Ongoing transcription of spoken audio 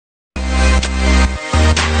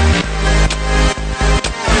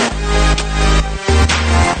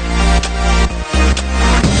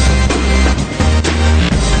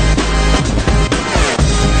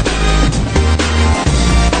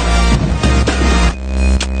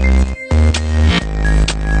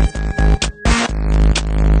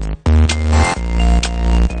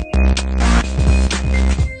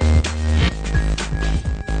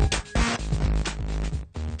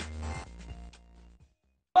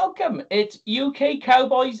welcome. It's UK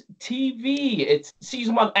Cowboys TV. It's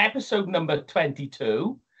season 1, episode number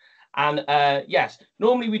 22. And yes,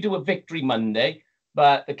 normally we do a Victory Monday,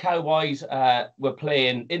 but the Cowboys were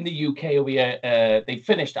playing in the UK over here. They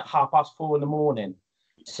finished at 4:30 in the morning.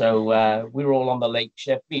 So we were all on the late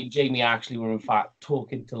shift. Me and Jamie actually were, in fact,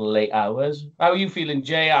 talking till the late hours. How are you feeling,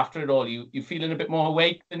 Jay, after it all? You feeling a bit more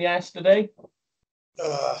awake than yesterday?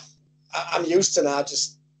 I'm used to now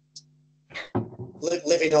just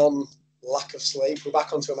living on lack of sleep. We're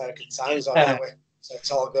back onto American time zone, aren't we? So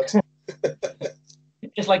it's all good.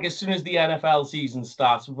 It's like as soon as the NFL season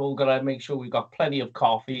starts, we've all got to make sure we've got plenty of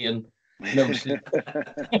coffee and no sleep.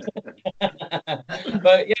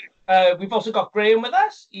 But yeah, we've also got Graham with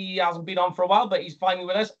us. He hasn't been on for a while, but he's finally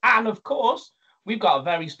with us. And of course, we've got a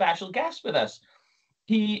very special guest with us.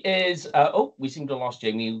 He is, we seem to have lost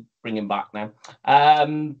Jamie. Bring him back now.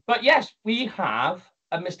 But yes, we have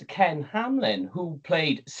Mr. Ken Hamlin, who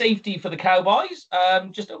played safety for the Cowboys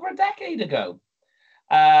just over a decade ago.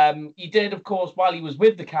 He did, of course, while he was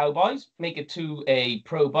with the Cowboys, make it to a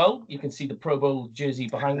Pro Bowl. You can see the Pro Bowl jersey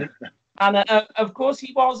behind him. And, of course,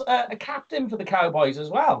 he was a captain for the Cowboys as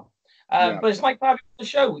well. But it's like having the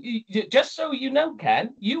show. Just so you know,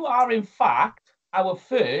 Ken, you are, in fact, our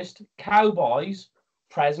first Cowboys,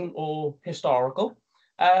 present or historical,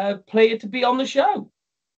 player to be on the show.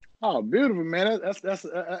 Oh, beautiful, man.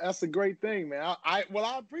 That's a great thing, man. I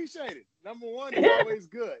appreciate it. Number one is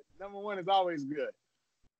always good.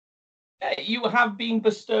 You have been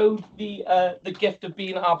bestowed the gift of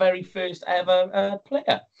being our very first ever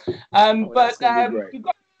player. You've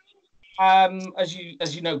got, as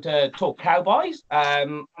you know, to talk Cowboys,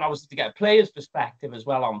 and obviously to get a player's perspective as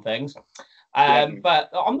well on things.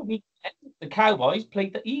 But on the weekend, the Cowboys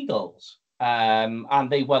played the Eagles,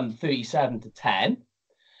 and they won 37-10.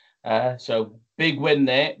 So big win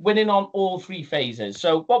there, winning on all three phases.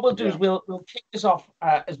 So what we'll do is we'll kick this off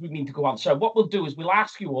as we mean to go on. So what we'll do is we'll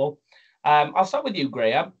ask you all. I'll start with you,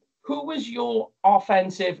 Graham. Who was your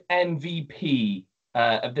offensive MVP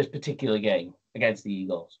of this particular game against the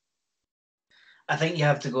Eagles? I think you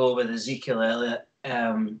have to go with Ezekiel Elliott.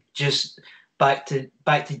 Just back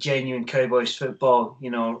to genuine Cowboys football.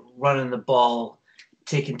 You know, running the ball,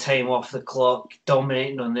 taking time off the clock,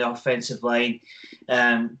 dominating on the offensive line.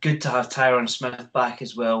 Good to have Tyron Smith back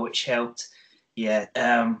as well, which helped. Yeah.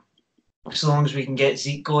 As long as we can get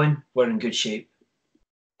Zeke going, we're in good shape.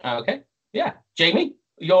 Okay. Yeah. Jamie,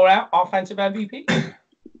 you're out offensive MVP?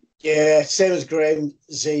 Yeah, same as Graham.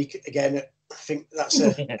 Zeke, again, I think that's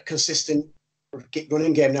a consistent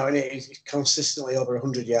running game now, isn't it? He's consistently over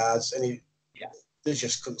 100 yards, and they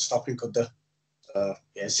just couldn't stop him, could they?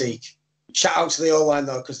 Yeah, Zeke. Shout out to the O-line,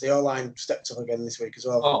 though, because the O-line stepped up again this week as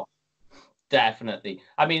well. Oh, definitely.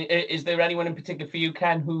 I mean, is there anyone in particular for you,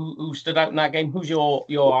 Ken, who stood out in that game? Who's your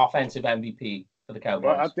offensive MVP for the Cowboys?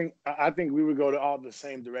 Well, I think we would go to all the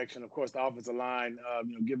same direction. Of course, the offensive line,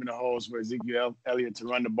 giving the holes for Ezekiel Elliott to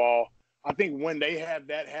run the ball. I think when they have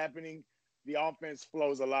that happening, the offense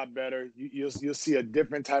flows a lot better. You'll see a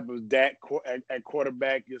different type of Dak at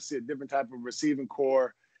quarterback. You'll see a different type of receiving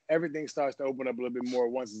core. Everything starts to open up a little bit more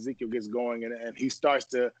once Ezekiel gets going, and he starts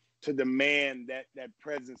to demand that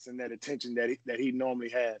presence and that attention that he normally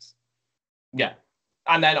has. Yeah.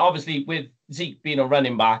 And then obviously with Zeke being a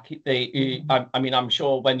running back, I'm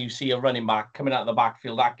sure when you see a running back coming out of the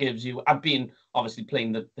backfield, that gives you, I've been obviously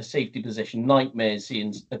playing the safety position, nightmares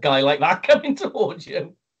seeing a guy like that coming towards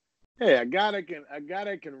you. Hey, a guy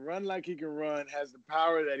that can run like he can run, has the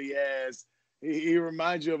power that he has. He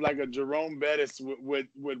reminds you of like a Jerome Bettis with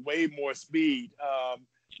way more speed,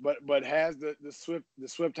 but has the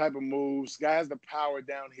swift type of moves. Guy has the power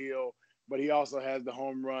downhill, but he also has the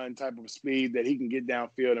home run type of speed that he can get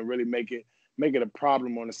downfield and really make it a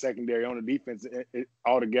problem on the secondary, on the defense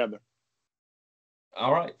altogether.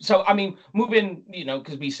 All right. So, I mean, moving,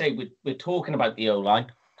 because we say we're talking about the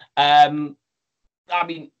O-line. I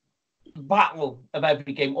mean, battle of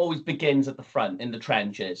every game always begins at the front in the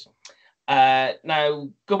trenches. Now,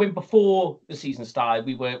 going before the season started,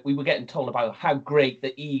 we were getting told about how great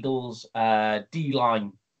the Eagles'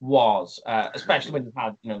 D-line was, especially when you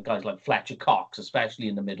had guys like Fletcher Cox, especially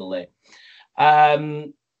in the middle there.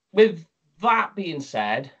 With that being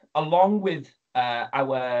said, along with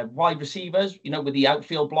our wide receivers, with the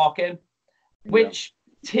outfield blocking, which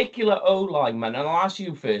particular O-lineman, and I'll ask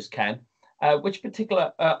you first, Ken, which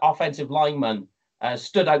particular offensive lineman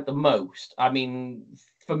stood out the most? I mean,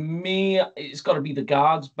 for me, it's got to be the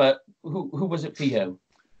guards, but who was it for you?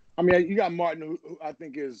 I mean, you got Martin, who I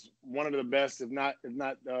think is one of the best, if not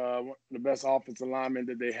the best offensive lineman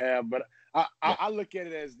that they have. But I look at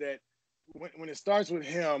it as that when it starts with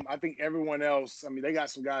him, I think everyone else. I mean, they got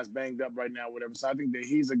some guys banged up right now, whatever. So I think that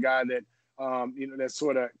he's a guy that that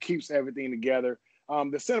sort of keeps everything together.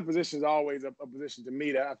 The center position is always a position to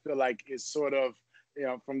me that I feel like is sort of,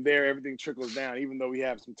 from there everything trickles down. Even though we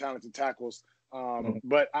have some talented tackles,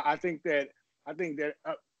 but I think that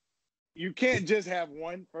you can't just have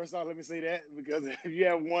one. First off, let me say that, because if you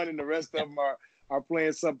have one and the rest of them are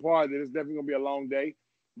playing subpar, then it's definitely gonna be a long day.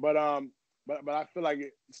 But I feel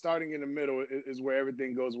like starting in the middle is where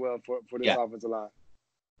everything goes well for this offensive line.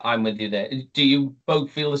 I'm with you there. Do you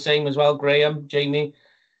both feel the same as well, Graham, Jamie?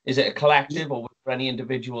 Is it a collective, or were there any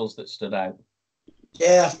individuals that stood out?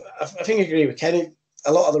 Yeah, I think I agree with Kenny.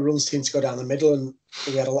 A lot of the runs seem to go down the middle, and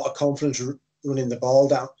we had a lot of confidence running the ball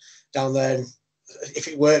down there. And if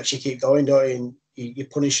it works, you keep going, don't you? And you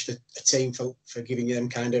punish the team for giving you them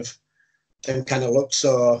kind of looks.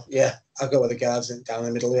 So yeah, I'll go with the guards down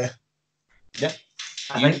the middle. Yeah,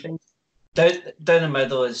 I think down the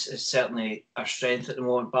middle is certainly our strength at the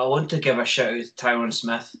moment. But I want to give a shout out to Tyron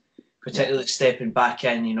Smith, particularly stepping back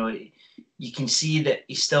in. You can see that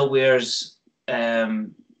he still wears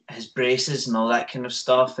his braces and all that kind of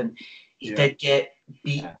stuff, and he did get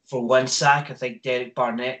beat for one sack. I think Derek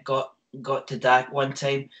Barnett got to Dak one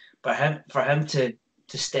time, but for him to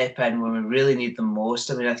step in when we really need them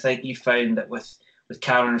most. I mean, I think you found that with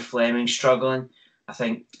Cameron Fleming struggling, I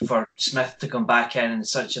think for Smith to come back in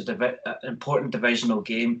such an important divisional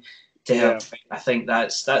game to help, I think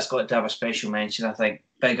that's got to have a special mention. I think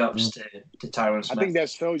big ups to Tyron Smith. I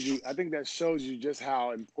think that shows you just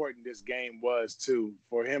how important this game was too,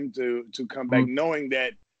 for him to come back, knowing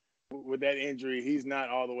that with that injury he's not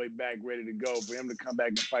all the way back ready to go. For him to come back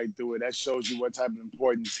and fight through it, that shows you what type of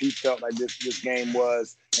importance he felt like this game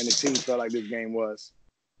was, and the team felt like this game was.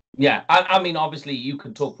 Yeah, I mean, obviously you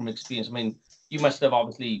can talk from experience. I mean, you must have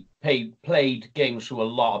obviously played games through a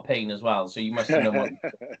lot of pain as well, so you must have known what.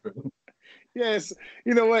 Yes,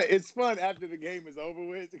 you know what? It's fun after the game is over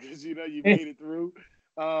with, because you made it through.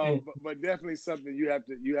 But definitely something you have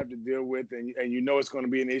to deal with, and it's going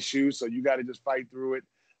to be an issue. So you got to just fight through it.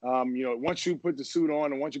 Once you put the suit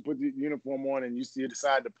on and once you put the uniform on and you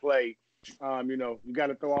decide to play, you got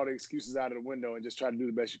to throw all the excuses out of the window and just try to do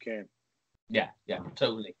the best you can. Yeah,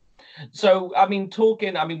 totally. So, I mean,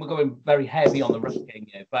 we're going very heavy on the run game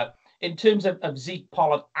here, but in terms of Zeke,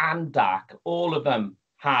 Pollard, and Dak, all of them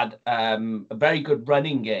had a very good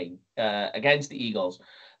running game against the Eagles,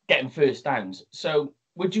 getting first downs. So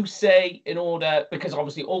would you say, because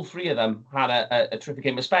obviously all three of them had a terrific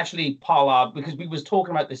game, especially Pollard, because we was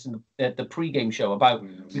talking about this in the pre-game show about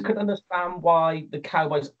we couldn't understand why the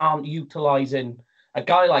Cowboys aren't utilising a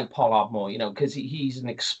guy like Pollard more, because he's an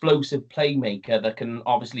explosive playmaker that can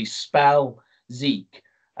obviously spell Zeke,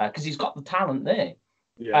 because he's got the talent there.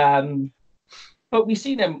 Yeah. But we've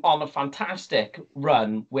seen him on a fantastic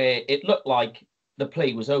run where it looked like the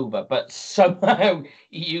play was over, but somehow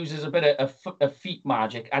he uses a bit of feet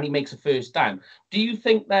magic and he makes a first down. Do you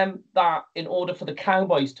think then that in order for the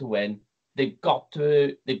Cowboys to win, they've got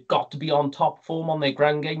to be on top form on their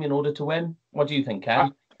ground game in order to win? What do you think,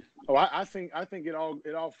 Ken? I think it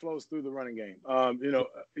all flows through the running game.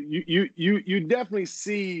 You definitely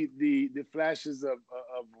see the flashes of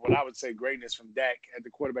what I would say greatness from Dak at the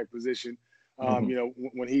quarterback position.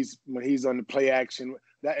 When he's on the play action,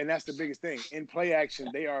 that's the biggest thing. In play action,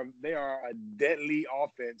 they are a deadly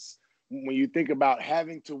offense. When you think about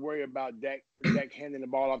having to worry about Dak handing the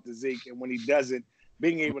ball off to Zeke, and when he doesn't,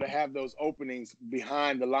 being able to have those openings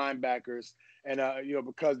behind the linebackers, and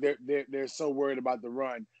because they're so worried about the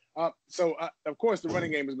run. So of course the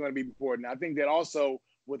running game is going to be important. I think that also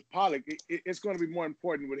with Pollard, it's going to be more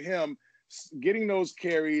important with him getting those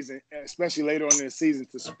carries, and especially later on in the season,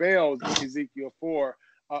 to spell Ezekiel for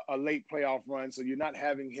a late playoff run. So you're not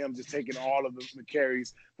having him just taking all of the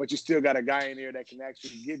carries, but you still got a guy in there that can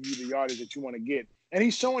actually give you the yardage that you want to get. And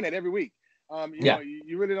he's showing that every week.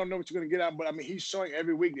 You really don't know what you're going to get out, but I mean, he's showing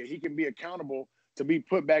every week that he can be accountable to be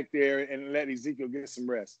put back there and let Ezekiel get some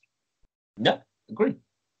rest. Yeah, agree.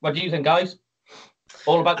 What do you think, guys?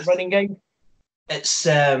 All about the running game? It's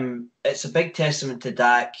a big testament to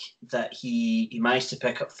Dak that he managed to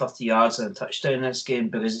pick up 50 yards and a touchdown in this game,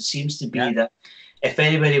 because it seems to be that if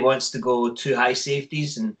anybody wants to go too high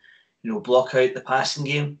safeties and block out the passing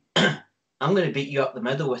game, I'm going to beat you up the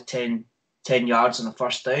middle with 10 yards on a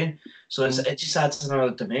first down. So it just adds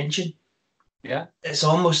another dimension. Yeah, it's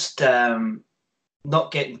almost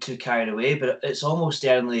not getting too carried away, but it's almost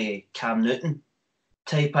the only Cam Newton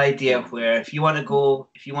type idea where if you want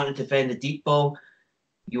to defend the deep ball,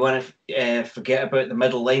 you want to forget about the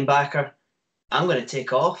middle linebacker, I'm going to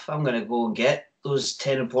take off. I'm going to go and get those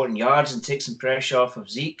 10 important yards and take some pressure off of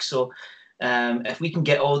Zeke. So If we can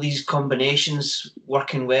get all these combinations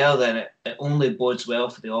working well, then it only bodes well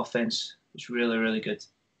for the offense. It's really, really good.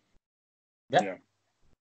 Yeah.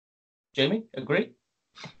 Jamie, agree?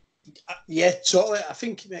 Yeah, totally. I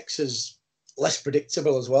think it makes us less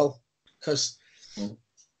predictable as well, because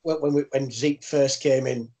when Zeke first came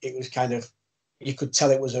in, it was kind of, you could tell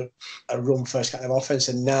it was a run first kind of offense,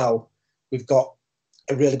 and now we've got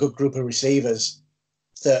a really good group of receivers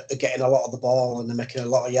that are getting a lot of the ball and they're making a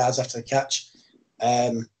lot of yards after the catch.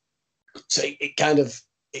 So it kind of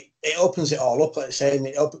it opens it all up, like I say, and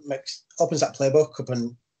it opens that playbook up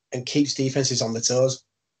and keeps defenses on their toes.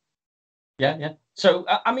 Yeah. So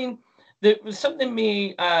I mean, there was something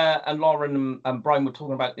me and Lauren and Brian were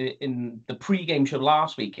talking about in the pre-game show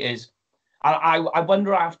last week. Is I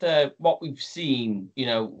wonder, after what we've seen,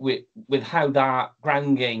 with how that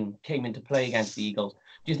ground game came into play against the Eagles,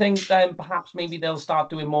 do you think then perhaps maybe they'll start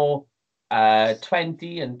doing more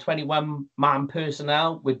 20 and 21 man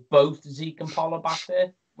personnel with both Zeke and Pollard back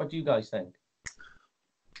there? What do you guys think?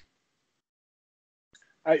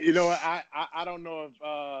 I don't know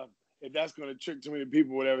if that's going to trick too many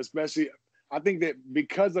people, whatever. Especially, I think that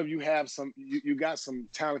because of you got some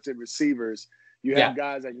talented receivers. You have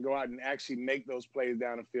guys that can go out and actually make those plays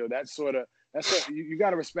down the field. You got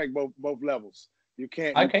to respect both levels. You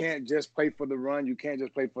can't just play for the run. You can't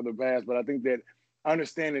just play for the pass. But I think that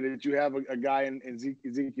understanding that you have a guy in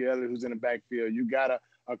Ezekiel Elliott who's in the backfield, you got a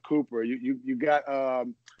Cooper, you got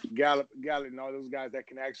Gallup and all those guys that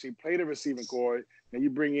can actually play the receiving core. And you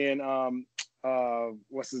bring in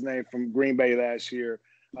what's his name from Green Bay last year.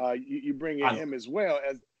 You bring in him as well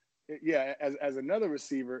as another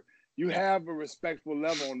receiver. You have a respectful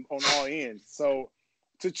level on all ends. So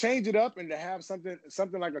to change it up and to have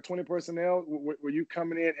something like a 20 personnel where you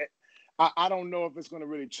coming in, I don't know if it's going to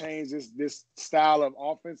really change this style of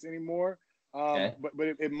offense anymore. But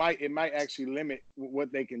it might actually limit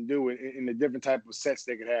what they can do in the different type of sets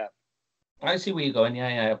they could have. I see where you're going.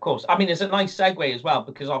 Yeah, of course. I mean, it's a nice segue as well,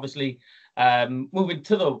 because obviously moving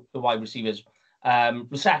to the wide receivers,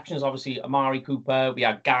 receptions, obviously Amari Cooper, we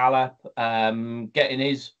had Gallup getting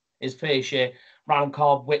his fair share, Randall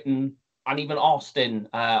Cobb, Witten, and even Austin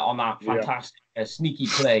on that fantastic sneaky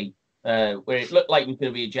play where it looked like it was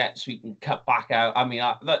going to be a jet sweep and cut back out. I mean,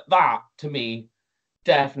 that to me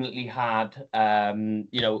definitely had, that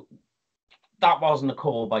wasn't a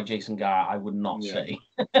call by Jason Garrett, I would not say.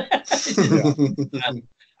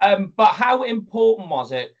 But how important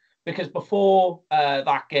was it? Because before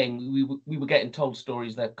that game, we were getting told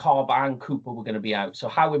stories that Cobb and Cooper were going to be out. So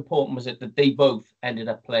how important was it that they both ended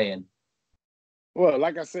up playing? Well,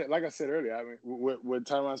 like I said earlier, I mean, with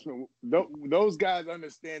Tyron Smith, those guys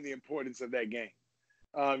understand the importance of that game.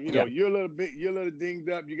 You're a little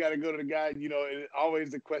dinged up. You got to go to the guy. It's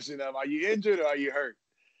always the question of, are you injured or are you hurt?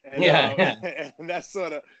 And, and that's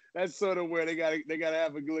sort of where they got to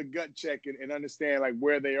have a good gut check and understand like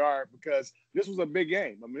where they are, because this was a big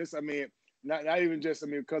game. Not even just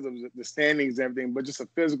because of the standings and everything, but just a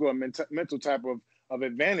physical and mental type of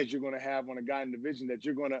advantage you're going to have on a guy in the division that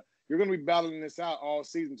you're going to be battling this out all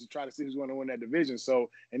season to try to see who's going to win that division. So,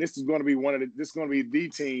 and this is going to be the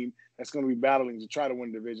team that's going to be battling to try to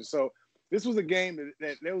win the division. So this was a game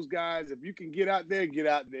that those guys, if you can get out there. You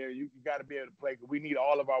got to be able to play, because we need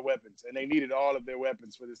all of our weapons, and they needed all of their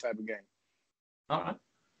weapons for this type of game. All right.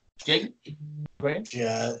 Jake? Great.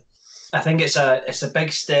 Yeah. I think it's a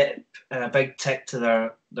big step and a big tick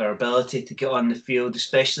to their ability to get on the field,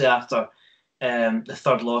 especially after the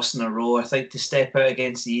third loss in a row. I think to step out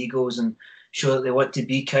against the Eagles and show that they want to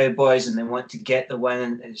be Cowboys and they want to get the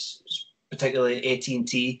win, is particularly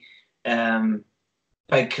AT&T.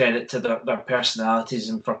 Big credit to their personalities,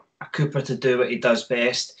 and for Cooper to do what he does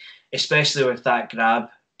best, especially with that grab,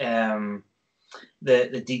 the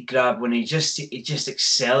deep grab, when he just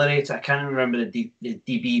accelerated. I can't remember the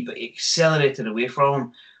DB, but he accelerated away from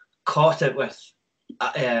him, caught it with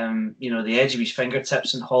the edge of his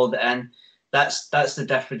fingertips and hauled it in. That's the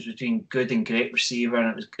difference between good and great receiver,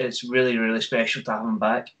 and it's really, really special to have him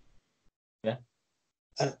back. Yeah.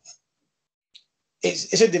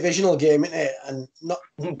 It's a divisional game, isn't it? And not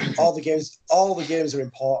all the games are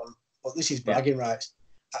important, but this is bragging rights.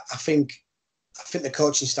 I think the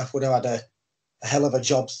coaching staff would have had a hell of a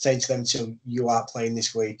job saying to them, you are playing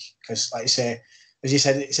this week, because, like you say, as you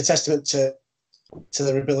said, it's a testament to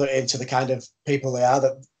their ability and to the kind of people they are,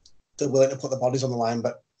 that they're willing to put their bodies on the line.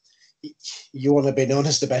 But you want to be known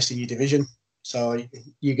as the best in your division, so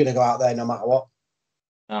you're going to go out there no matter what.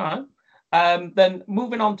 All right. Then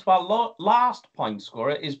moving on to our last point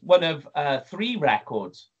scorer is one of 3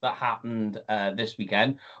 records that happened this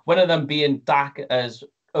weekend. One of them being Dak as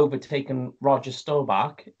overtaken Roger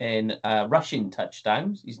Staubach in rushing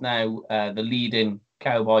touchdowns. He's now the leading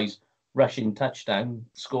Cowboys rushing touchdown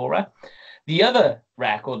scorer. The other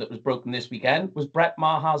record that was broken this weekend was Brett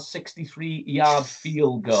Maher's 63-yard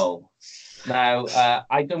field goal. Now,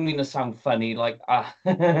 I don't mean to sound funny. Like,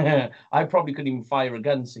 I probably couldn't even fire a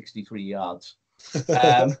gun 63 yards.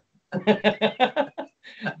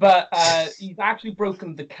 But he's actually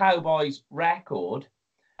broken the Cowboys record.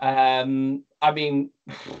 I mean,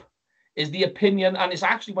 is the opinion, and it's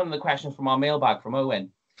actually one of the questions from our mailbag from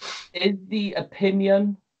Owen, is the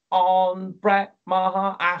opinion on Brett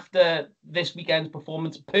Maher after this weekend's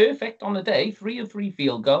performance perfect on the day, 3 of 3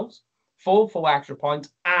 field goals, 4 extra points,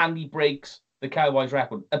 and he breaks the Cowboys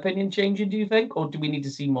record? Opinion changing, do you think, or do we need to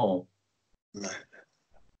see more? No.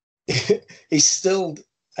 He's still,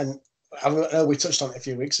 and I know we touched on it a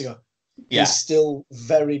few weeks ago, he's still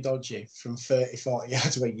very dodgy from 30, 40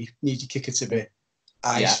 yards where you need your kicker to be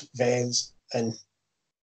ice, veins, and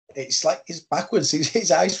it's like he's backwards.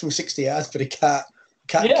 He's ice from 60 yards, but he can't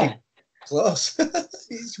keep close.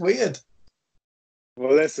 It's weird.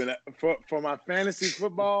 Well, listen, for my fantasy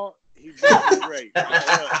football, he did me great.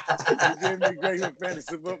 He did me great for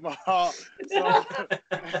fantasy football.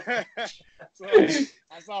 So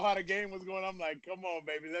I saw how the game was going. I'm like, come on,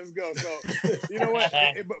 baby, let's go. So you know what?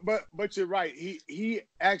 But you're right. He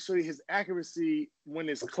actually, his accuracy when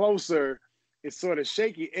it's closer is sort of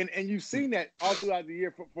shaky, and you've seen that all throughout the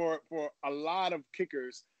year for a lot of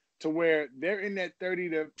kickers, to where they're in that 30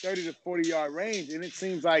 to 40 yard range, and it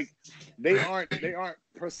seems like they aren't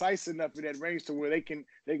precise enough in that range to where they can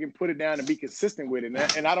put it down and be consistent with it.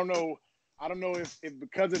 And I don't know if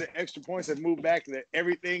because of the extra points have moved back, that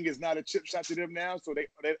everything is not a chip shot to them now, so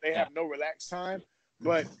they have no relaxed time.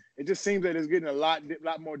 But it just seems that it's getting a lot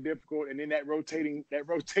more difficult, and in that rotating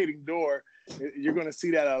door, you're going to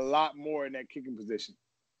see that a lot more in that kicking position.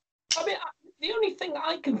 I mean, the only thing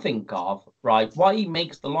I can think of, right, why he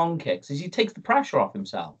makes the long kicks is he takes the pressure off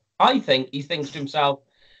himself. I think he thinks to himself,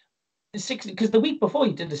 60, because the week before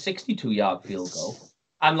he did a 62-yard field goal.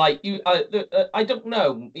 And like I don't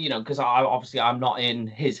know, you know, because I'm not in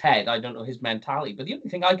his head. I don't know his mentality. But the only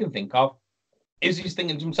thing I can think of is he's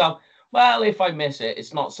thinking to himself, well, if I miss it,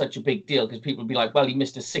 it's not such a big deal, because people will be like, well, he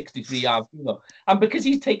missed a 63-yard field goal. And because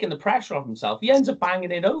he's taking the pressure off himself, he ends up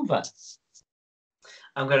banging it over.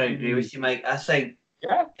 I'm going to agree with you, Mike. I think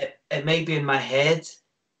it may be in my head,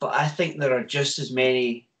 but I think there are just as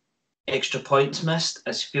many extra points missed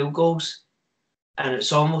as field goals. And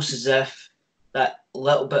it's almost as if that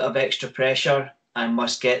little bit of extra pressure, I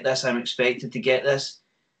must get this, I'm expected to get this,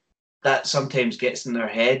 that sometimes gets in their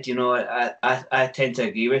head. You know, I tend to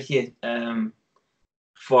agree with you.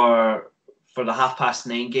 For the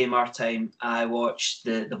 9:30 game our time, I watched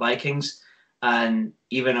the Vikings, and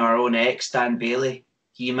even our own ex, Dan Bailey,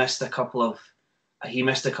 he missed a couple of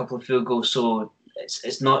field goals. So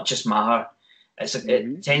it's not just Maher.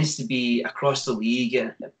 It tends to be across the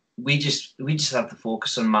league. We just have to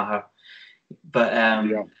focus on Maher. But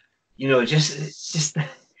you know, just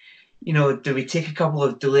you know, do we take a couple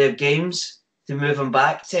of delay of games to move him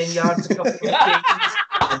back 10 yards a couple of games,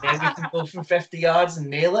 and then we can go for 50 yards and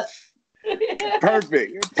nail it?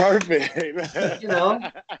 Perfect. You know.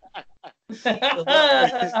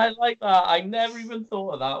 I like that. I never even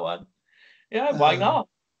thought of that one. Yeah, why not?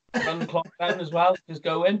 Run the clock down as well. Just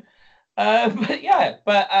go in.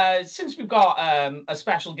 But since we've got a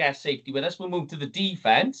special guest safety with us, we'll move to the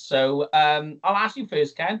defense. So I'll ask you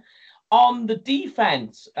first, Ken. On the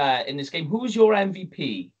defense in this game, who was your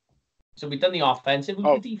MVP? So we've done the offensive.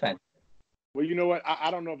 Who's the defense? Well, you know what?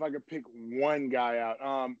 I don't know if I could pick one guy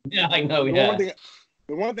out. Yeah, I know. The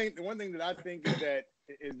one thing that I think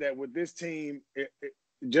is that with this team,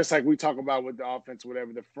 just like we talk about with the offense,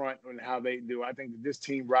 whatever, the front and how they do, I think that this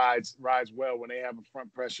team rides well when they have a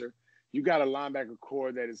front pressure. You got a linebacker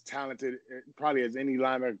core that is talented, probably as any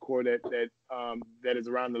linebacker core that is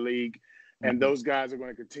around the league, and those guys are going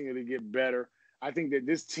to continue to get better. I think that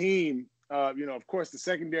this team, you know, of course, the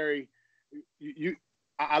secondary,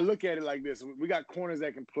 I look at it like this: we got corners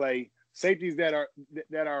that can play, safeties that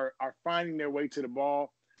are finding their way to the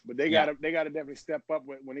ball, but they gotta definitely step up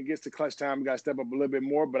when it gets to clutch time. We got to step up a little bit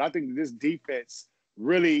more. But I think this defense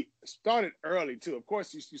really started early too. Of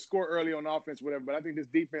course, you score early on offense, whatever. But I think this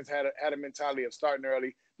defense had a mentality of starting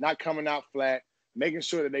early, not coming out flat, making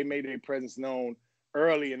sure that they made their presence known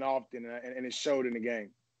early and often, and it showed in the game.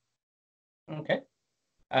 Okay.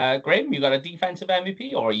 Graham, you got a defensive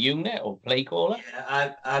MVP or a unit or play caller?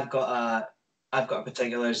 Yeah, I've got a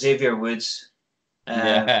particular Xavier Woods.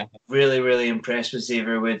 Really, really impressed with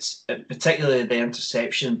Xavier Woods, particularly the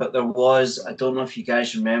interception. But there was, I don't know if you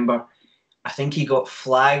guys remember, I think he got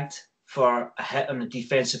flagged for a hit on a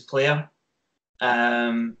defensive player.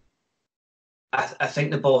 I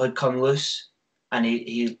think the ball had come loose, and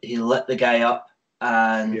he lit the guy up,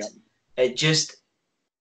 and it just,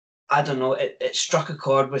 I don't know, it struck a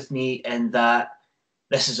chord with me in that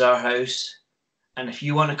this is our house, and if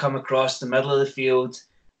you want to come across the middle of the field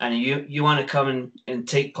and you want to come and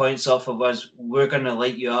take points off of us, we're going to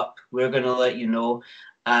light you up. We're going to let you know.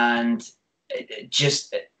 And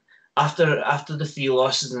after the 3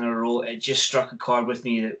 losses in a row, it just struck a chord with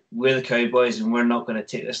me that we're the Cowboys and we're not going to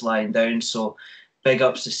take this lying down. So big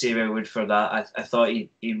ups to Xavier Wood for that. I thought he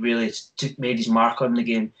really made his mark on the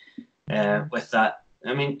game with that.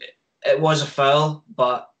 I mean, it was a foul,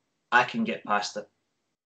 but I can get past it.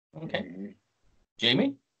 Okay.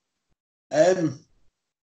 Jamie? I'm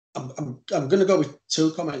going to go with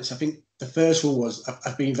 2 comments. I think the first one was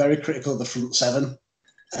I've been very critical of the front 7.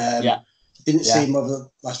 Didn't seem over the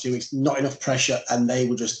last few weeks, not enough pressure, and they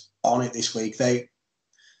were just on it this week. They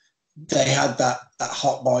had that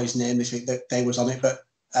hot boy's name this week. They was on it, but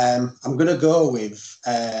I'm going to go with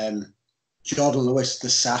Jordan Lewis, the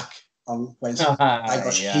sack on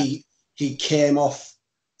Wednesday. He came off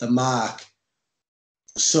the mark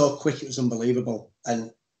so quick, it was unbelievable,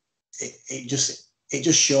 and it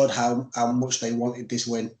just showed how much they wanted this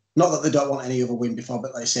win. Not that they don't want any other win before,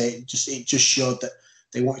 but like I say, it just showed that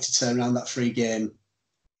they wanted to turn around that 3-game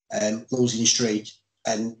losing streak,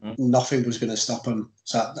 and nothing was going to stop them.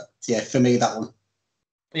 So for me, that one.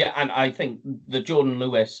 Yeah, and I think the Jordan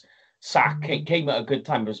Lewis sack came at a good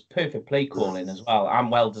time. It was perfect play calling as well,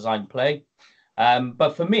 and well-designed play.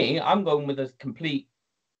 But for me, I'm going with a complete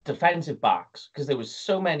defensive backs, because there was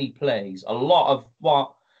so many plays. A lot of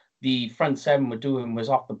what the front 7 were doing was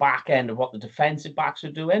off the back end of what the defensive backs were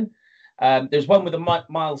doing. There's one with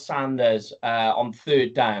Miles Sanders on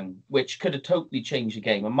 3rd down, which could have totally changed the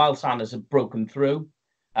game, and Miles Sanders had broken through.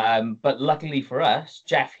 But luckily for us,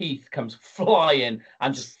 Jeff Heath comes flying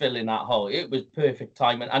and just filling that hole. It was perfect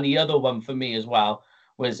timing. And the other one for me as well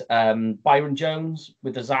was Byron Jones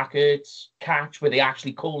with the Zach Ertz catch, where they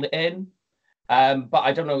actually called it in. But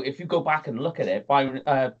I don't know, if you go back and look at it,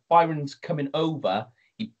 Byron's coming over,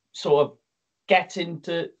 he sort of gets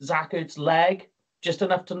into Zach Ertz's leg just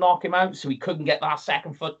enough to knock him out, so he couldn't get that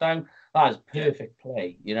second foot down. That is perfect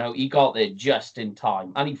play. He got there just in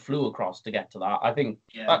time, and he flew across to get to that. I think,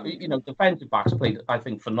 defensive backs played, I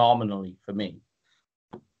think, phenomenally for me.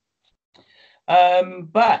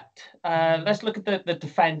 But let's look at the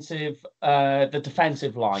defensive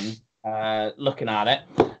line. Looking at it,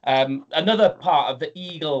 another part of the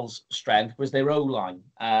Eagles' strength was their O-line,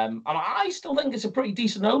 and I still think it's a pretty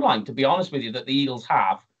decent O-line, to be honest with you, that the Eagles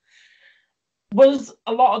have. Was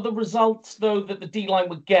a lot of the results, though, that the D-line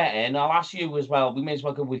were getting, I'll ask you as well, we may as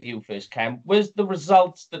well go with you first, Ken, was the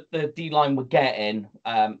results that the D-line were getting,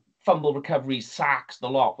 fumble recoveries, sacks, the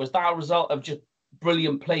lot, was that a result of just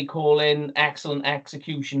brilliant play calling, excellent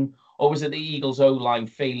execution, or was it the Eagles' O-line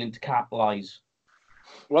failing to capitalize?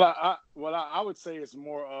 Well, I would say it's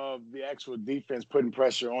more of the actual defense putting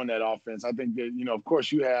pressure on that offense. I think that, of course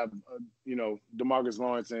you have, DeMarcus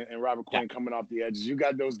Lawrence and Robert Quinn coming off the edges. You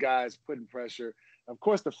got those guys putting pressure. Of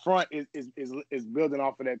course, the front is building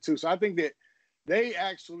off of that too. So I think that they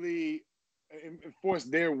actually enforce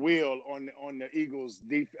their will on the Eagles'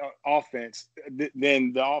 offense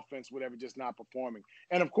than the offense would ever just not performing.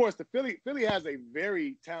 And of course, the Philly has a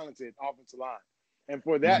very talented offensive line. And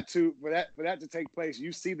for that to take place,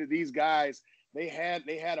 you see that these guys, they had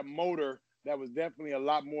a motor that was definitely a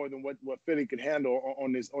lot more than what Philly could handle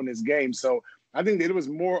on this game. So I think that it was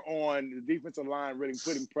more on the defensive line really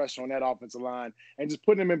putting pressure on that offensive line and just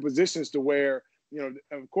putting them in positions to where,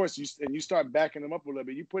 of course, you start backing them up a little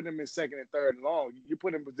bit. You put them in 2nd and 3rd and long. You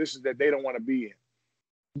put them in positions that they don't want to be in.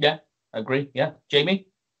 Yeah, agree. Yeah, Jamie.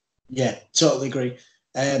 Yeah, totally agree.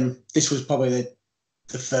 This was probably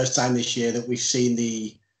the first time this year that we've seen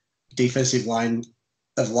the defensive line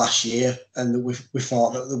of last year, and we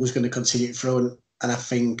thought that it was going to continue through. And I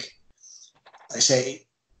think,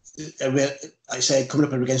 coming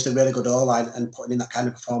up against a really good O-line and putting in that kind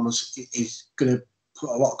of performance is going to put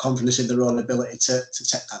a lot of confidence in their own ability to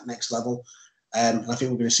take that next level. And I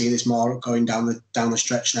think we're going to see this more going down the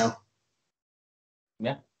stretch now.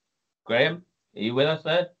 Yeah, Graham, are you with us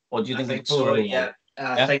there, or do you think? I think so. Yeah,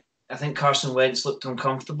 I think Carson Wentz looked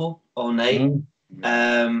uncomfortable all night.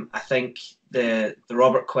 I think the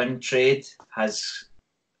Robert Quinn trade has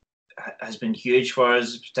been huge for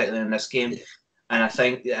us, particularly in this game. And I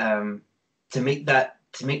think to make that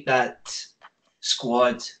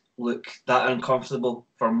squad look that uncomfortable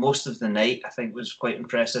for most of the night, I think was quite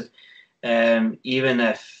impressive. Even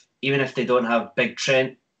if they don't have Big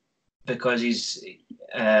Trent because he's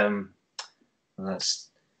that's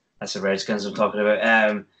the Redskins I'm talking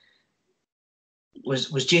about.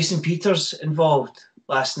 Was Jason Peters involved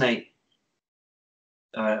last night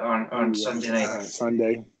on Sunday night?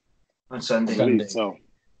 Sunday. On Sunday. I believe so.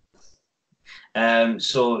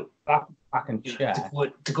 So back and check.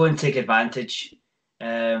 To go and take advantage,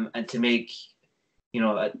 and to make,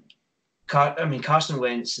 Carson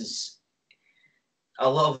Wentz is, a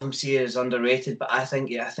lot of them see it as underrated, but I think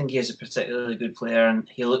he is a particularly good player, and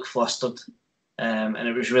he looked flustered, and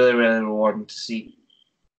it was really, really rewarding to see.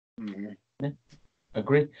 Mm-hmm. Yeah,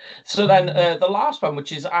 agree. So then the last one,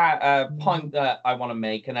 which is a point that I want to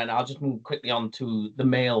make, and then I'll just move quickly on to the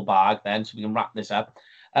mailbag then, so we can wrap this up.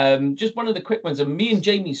 Just one of the quick ones, and me and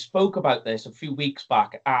Jamie spoke about this a few weeks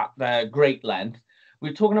back at great length. We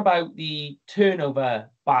were talking about the turnover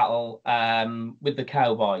battle with the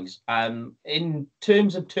Cowboys. In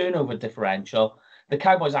terms of turnover differential, the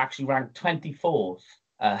Cowboys actually ranked 24th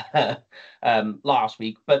last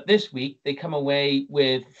week, but this week they come away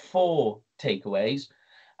with 4 takeaways.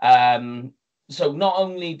 So not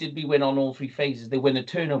only did we win on all 3 phases, they win a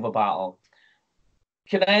turnover battle.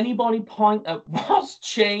 Can anybody point at what's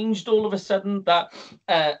changed all of a sudden that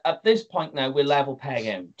at this point now we're level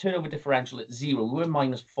pegging, turnover differential at 0, we were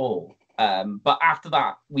 -4. But after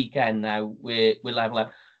that weekend now we're level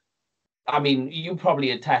up. I mean, you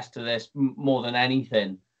probably attest to this more than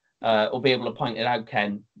anything, or be able to point it out,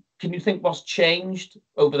 Ken. Can you think what's changed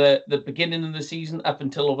over the beginning of the season up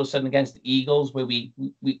until all of a sudden against the Eagles, where we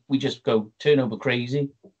just go turnover crazy?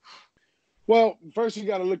 Well, first you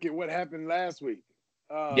got to look at what happened last week.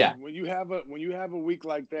 Yeah. When you have a week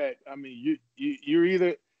like that, I mean,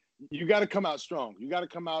 you got to come out strong. You got to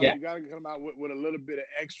come out. Yeah. You got to come out with a little bit of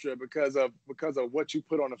extra because of what you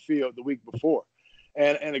put on the field the week before,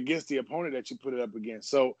 and against the opponent that you put it up against.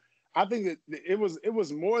 So I think that it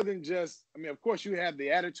was more than just. I mean, of course, you have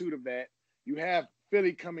the attitude of that. You have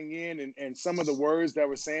Philly coming in and some of the words that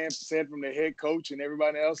were said from the head coach and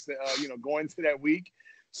everybody else that going into that week.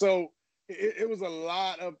 So. It was a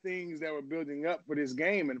lot of things that were building up for this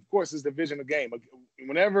game. And, of course, it's a divisional game.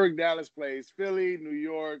 Whenever Dallas plays Philly, New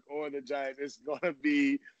York, or the Giants, it's going to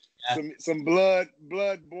be some blood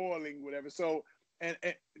boiling, whatever. So, and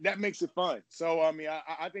that makes it fun. So, I mean,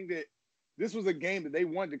 I think that this was a game that they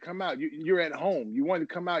wanted to come out. You're at home. You wanted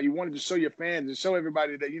to come out. You wanted to show your fans and show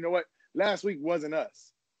everybody that, you know what, last week wasn't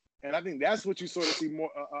us. And I think that's what you sort of see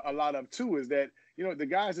a lot of, too, is that, the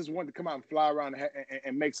guys just wanted to come out and fly around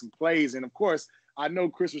and make some plays. And, of course, I know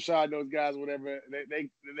Chris Rashad, those guys, whatever,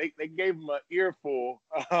 they gave him an earful,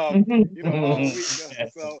 all week.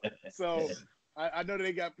 So I know that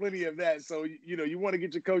they got plenty of that. So, you want to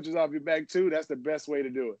get your coaches off your back, too. That's the best way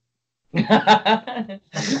to do it.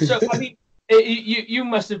 So, I mean, you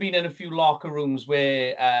must have been in a few locker rooms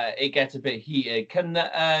where it gets a bit heated. Can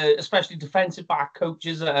especially defensive back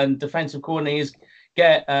coaches and defensive coordinators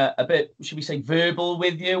get a bit, should we say, verbal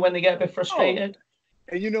with you when they get a bit frustrated?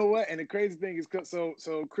 And you know what? And the crazy thing is,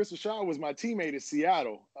 so Chris Rashad was my teammate in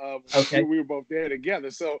Seattle. Okay. We were both there together.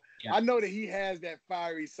 So yeah. I know that he has that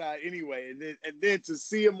fiery side anyway. And then to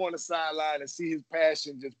see him on the sideline and see his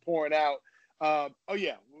passion just pouring out.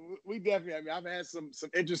 We definitely. I mean, I've had some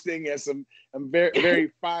interesting and some very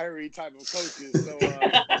very fiery type of coaches. So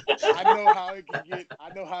I know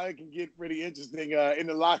how it can get pretty interesting in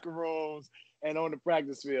the locker rooms and on the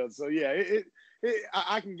practice field. So yeah,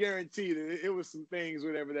 I can guarantee that it was some things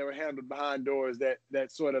whatever that were handled behind doors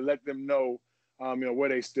that sort of let them know, where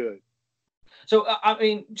they stood. So I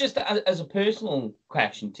mean, just as a personal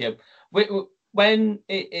question to you, when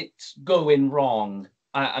it's going wrong.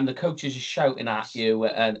 And the coaches are shouting at you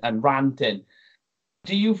and ranting,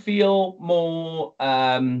 do you feel more,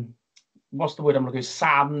 what's the word I'm looking for,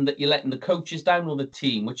 saddened that you're letting the coaches down or the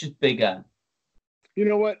team? Which is bigger? You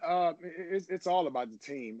know what? It's all about the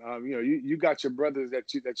team. You got your brothers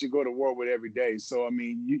that you go to war with every day. So, I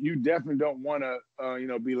mean, you definitely don't want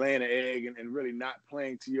to, be laying an egg and really not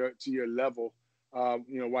playing to your level,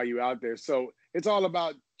 while you're out there. So it's all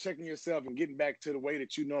about checking yourself and getting back to the way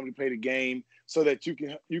that you normally play the game so that you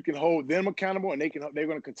can hold them accountable and they're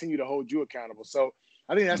going to continue to hold you accountable. So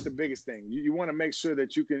I think that's the biggest thing. You want to make sure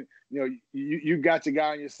that you can, you got your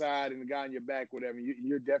guy on your side and the guy on your back, whatever.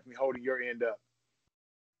 You're definitely holding your end up.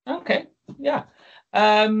 Okay, yeah.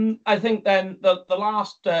 I think then the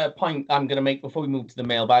last point I'm going to make before we move to the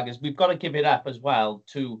mailbag is we've got to give it up as well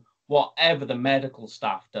to whatever the medical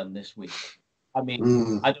staff done this week. I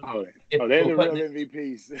mean, I don't know. They're the real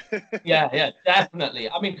MVPs. yeah, definitely.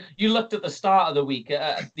 I mean, you looked at the start of the week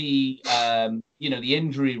at the the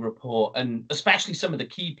injury report, and especially some of the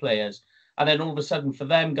key players, and then all of a sudden for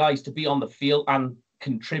them guys to be on the field and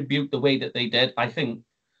contribute the way that they did. I think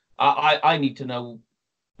I need to know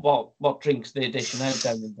what drinks they're dishing out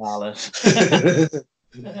down in Dallas.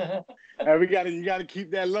 You gotta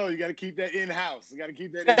keep that low. You gotta keep that in house. You gotta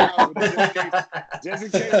keep that in house just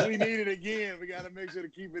in case we need it again. We gotta make sure to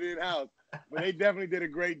keep it in house. But they definitely did a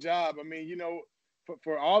great job. I mean,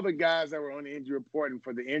 for all the guys that were on the injury report and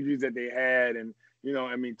for the injuries that they had, and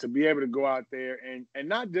to be able to go out there and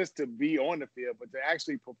not just to be on the field, but to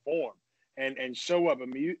actually perform and show up. I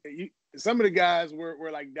mean, some of the guys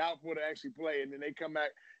were like doubtful to actually play, and then they come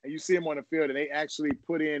back and you see them on the field and they actually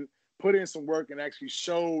put in some work and actually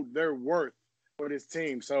showed their worth for this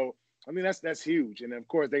team. So, I mean, that's huge. And of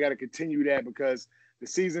course, they got to continue that because the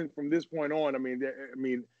season from this point on, I mean,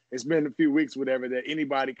 it's been a few weeks, whatever, that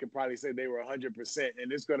anybody could probably say they were 100%.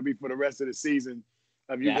 And it's going to be for the rest of the season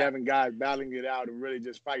of you having guys battling it out and really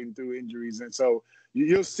just fighting through injuries. And so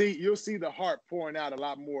you'll see the heart pouring out a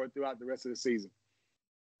lot more throughout the rest of the season.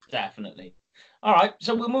 Definitely. All right.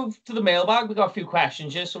 So we'll move to the mailbag. We've got a few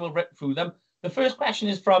questions here, so we'll rip through them. The first question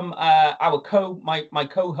is from my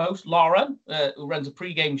co-host, Lauren, who runs a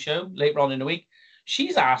pre-game show later on in the week.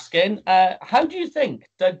 She's asking, how do you think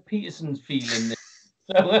Doug Peterson's feeling this?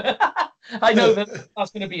 So I know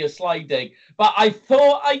that's going to be a sliding, but I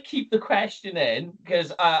thought I'd keep the question in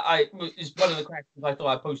because it's one of the questions I thought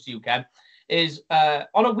I'd pose to you, Ken, is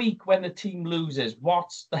on a week when the team loses,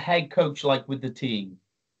 what's the head coach like with the team?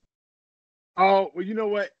 Oh, well, you know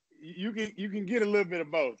what? You can get a little bit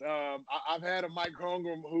of both. I've had a Mike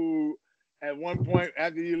Holmgren who, at one point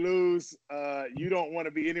after you lose, you don't want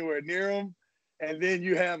to be anywhere near him, and then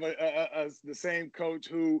you have the same coach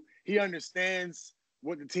who he understands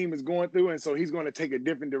what the team is going through, and so he's going to take a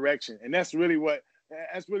different direction. And that's really what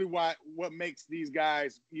makes these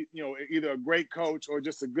guys, either a great coach or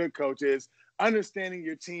just a good coach is understanding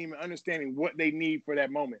your team and understanding what they need for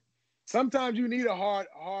that moment. Sometimes you need a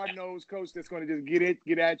hard-nosed coach that's going to just get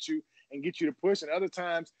at you and get you to push. And other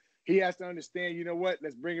times he has to understand, you know what,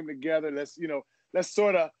 let's bring them together. Let's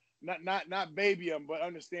sort of not baby them, but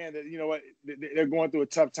understand that, you know what, they're going through a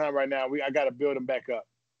tough time right now. I got to build them back up.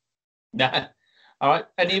 Yeah. All right.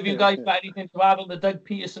 Any of you guys got anything to add on the Doug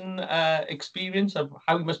Peterson experience of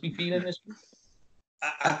how he must be feeling this week?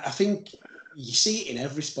 I think you see it in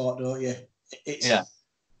every sport, don't you?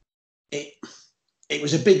 It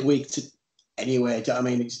was a big week anyway. I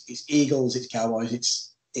mean, it's Eagles, it's Cowboys,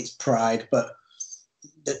 it's Pride, but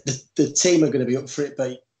the team are going to be up for it.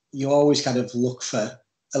 But you always kind of look for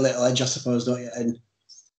a little edge, I suppose, don't you? And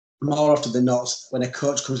more often than not, when a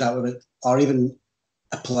coach comes out with it, or even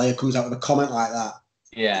a player comes out with a comment like that,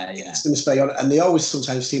 it's going to stay on. And they always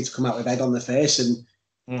sometimes seem to come out with egg on their face, and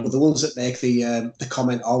the ones that make the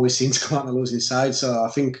comment always seem to come out on the losing side. So I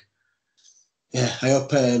think. Yeah, I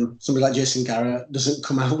hope somebody like Jason Garrett doesn't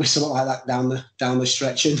come out with something like that down the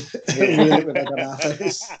stretch and really with it on our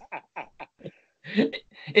face.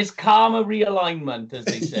 It's karma realignment, as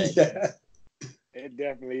they say. Yeah. It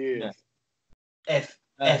definitely is. Yeah.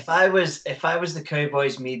 If I was the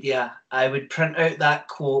Cowboys media, I would print out that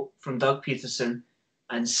quote from Doug Peterson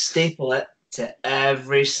and staple it to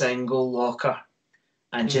every single locker,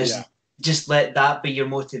 and just let that be your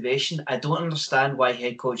motivation. I don't understand why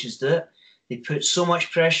head coaches do it. They put so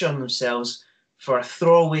much pressure on themselves for a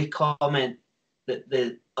throwaway comment that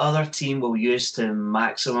the other team will use to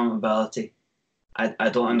maximum ability. I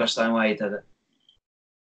don't understand why he did it.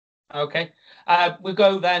 Okay. We'll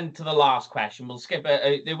go then to the last question. We'll skip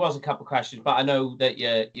it. There was a couple of questions, but I know that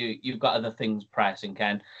you've got other things pressing,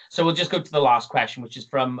 Ken. So we'll just go to the last question, which is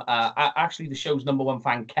from actually the show's number one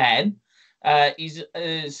fan, Ken. He's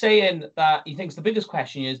saying that he thinks the biggest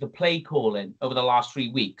question is the play calling over the last 3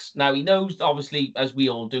 weeks. Now, he knows, obviously, as we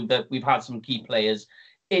all do, that we've had some key players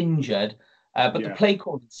injured, but the play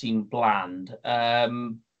calling seemed bland.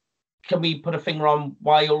 Can we put a finger on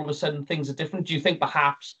why all of a sudden things are different? Do you think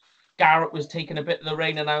perhaps Garrett was taking a bit of the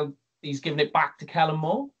reign and now he's giving it back to Kellen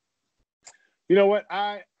Moore? You know what?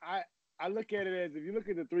 I look at it as, if you look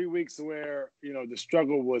at the 3 weeks where, the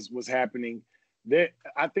struggle was happening,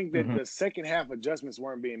 I think that the second half adjustments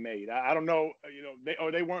weren't being made. I don't know,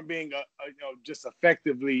 they weren't being, just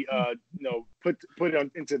effectively, put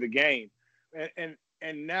into the game.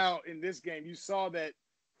 And now in this game, you saw that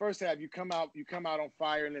first half you come out on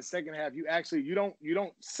fire, and the second half you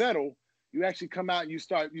don't settle. You actually come out and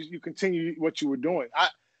you continue what you were doing.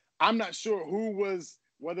 I'm not sure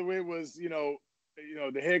whether it was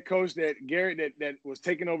the head coach that Garrett that was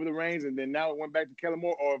taking over the reins, and then now it went back to Kellen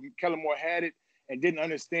Moore, or Kellen Moore had it and didn't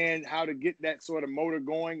understand how to get that sort of motor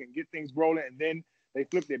going and get things rolling, and then they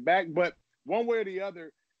flipped it back. But one way or the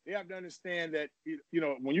other, they have to understand that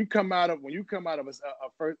when you come out of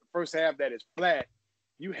a first half that is flat,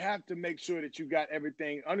 you have to make sure that you got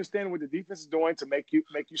everything. Understand what the defense is doing to make you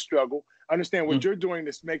struggle. Understand what you're doing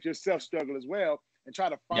to make yourself struggle as well, and try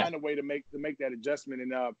to find a way to make that adjustment.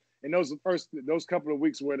 And in those couple of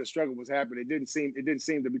weeks where the struggle was happening, it didn't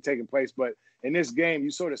seem to be taking place. But in this game,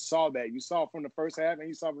 you sort of saw that. You saw from the first half and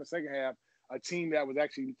you saw from the second half a team that was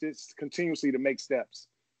actually just continuously to make steps.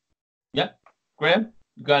 Yeah. Graham,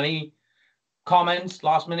 you got any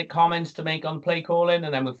last minute comments to make on play calling,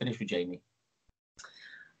 and then we'll finish with Jamie.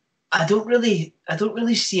 I don't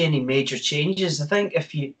really see any major changes. I think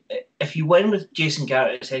if you win with Jason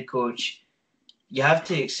Garrett as head coach, you have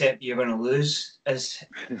to accept you're going to lose as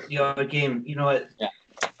the other game.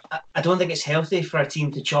 I don't think it's healthy for a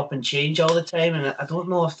team to chop and change all the time, and I don't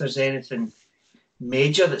know if there's anything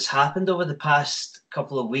major that's happened over the past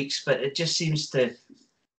couple of weeks, but it just seems to.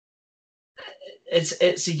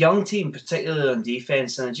 It's a young team, particularly on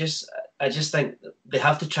defense, and I just think they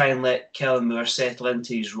have to try and let Kellen Moore settle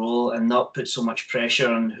into his role and not put so much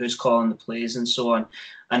pressure on who's calling the plays and so on.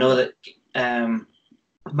 I know that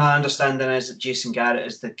my understanding is that Jason Garrett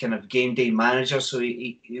is the kind of game day manager, so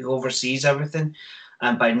he oversees everything,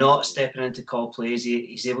 and by not stepping in to call plays,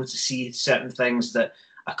 he's able to see certain things that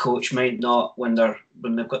a coach might not when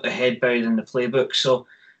they've got their head buried in the playbook. So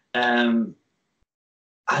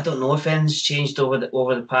I don't know if anything's changed over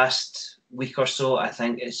the past week or so. I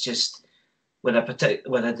think it's just with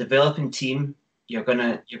a developing team, you're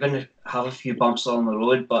gonna have a few bumps along the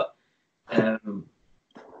road, but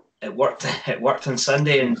it worked. It worked on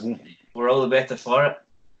Sunday, and we're all the better for it.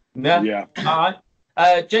 Yeah. All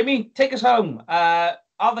right. Jamie, take us home. Are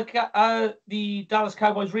the Dallas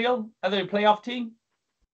Cowboys real? Are they a playoff team?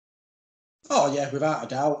 Oh yeah, without a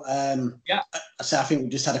doubt. I think we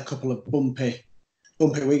just had a couple of bumpy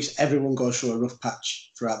weeks. Everyone goes through a rough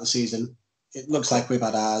patch throughout the season. It looks like we've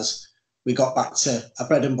had ours. We got back to a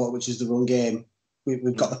bread and butter, which is the run game.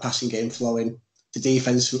 We've got the passing game flowing. The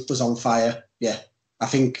defense was on fire. Yeah, I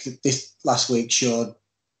think this last week showed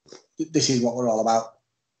this is what we're all about.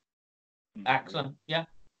 Excellent. Yeah.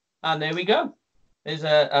 And there we go. There's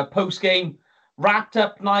a post-game wrapped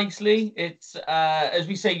up nicely. It's, as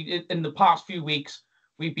we say, in the past few weeks,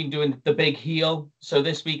 we've been doing the big heel. So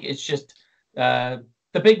this week, it's just the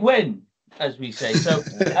big win, as we say. So,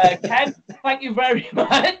 Ken, thank you very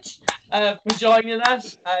much for joining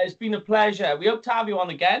us. It's been a pleasure. We hope to have you on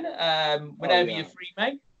again whenever you're free,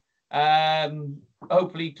 mate.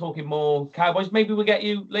 Hopefully talking more Cowboys. Maybe we'll get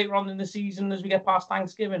you later on in the season as we get past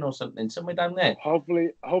Thanksgiving or something, somewhere down there.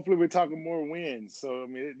 Hopefully we're talking more wins. So I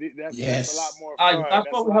mean, that's a lot more fun. That's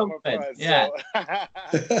what we're hoping. Yeah.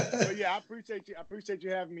 But yeah, I appreciate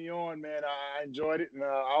you having me on, man. I enjoyed it, and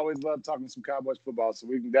I always love talking some Cowboys football. So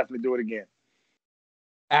we can definitely do it again.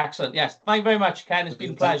 Excellent. Yes. Thank you very much, Ken. It's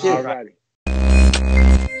been a pleasure. All righty.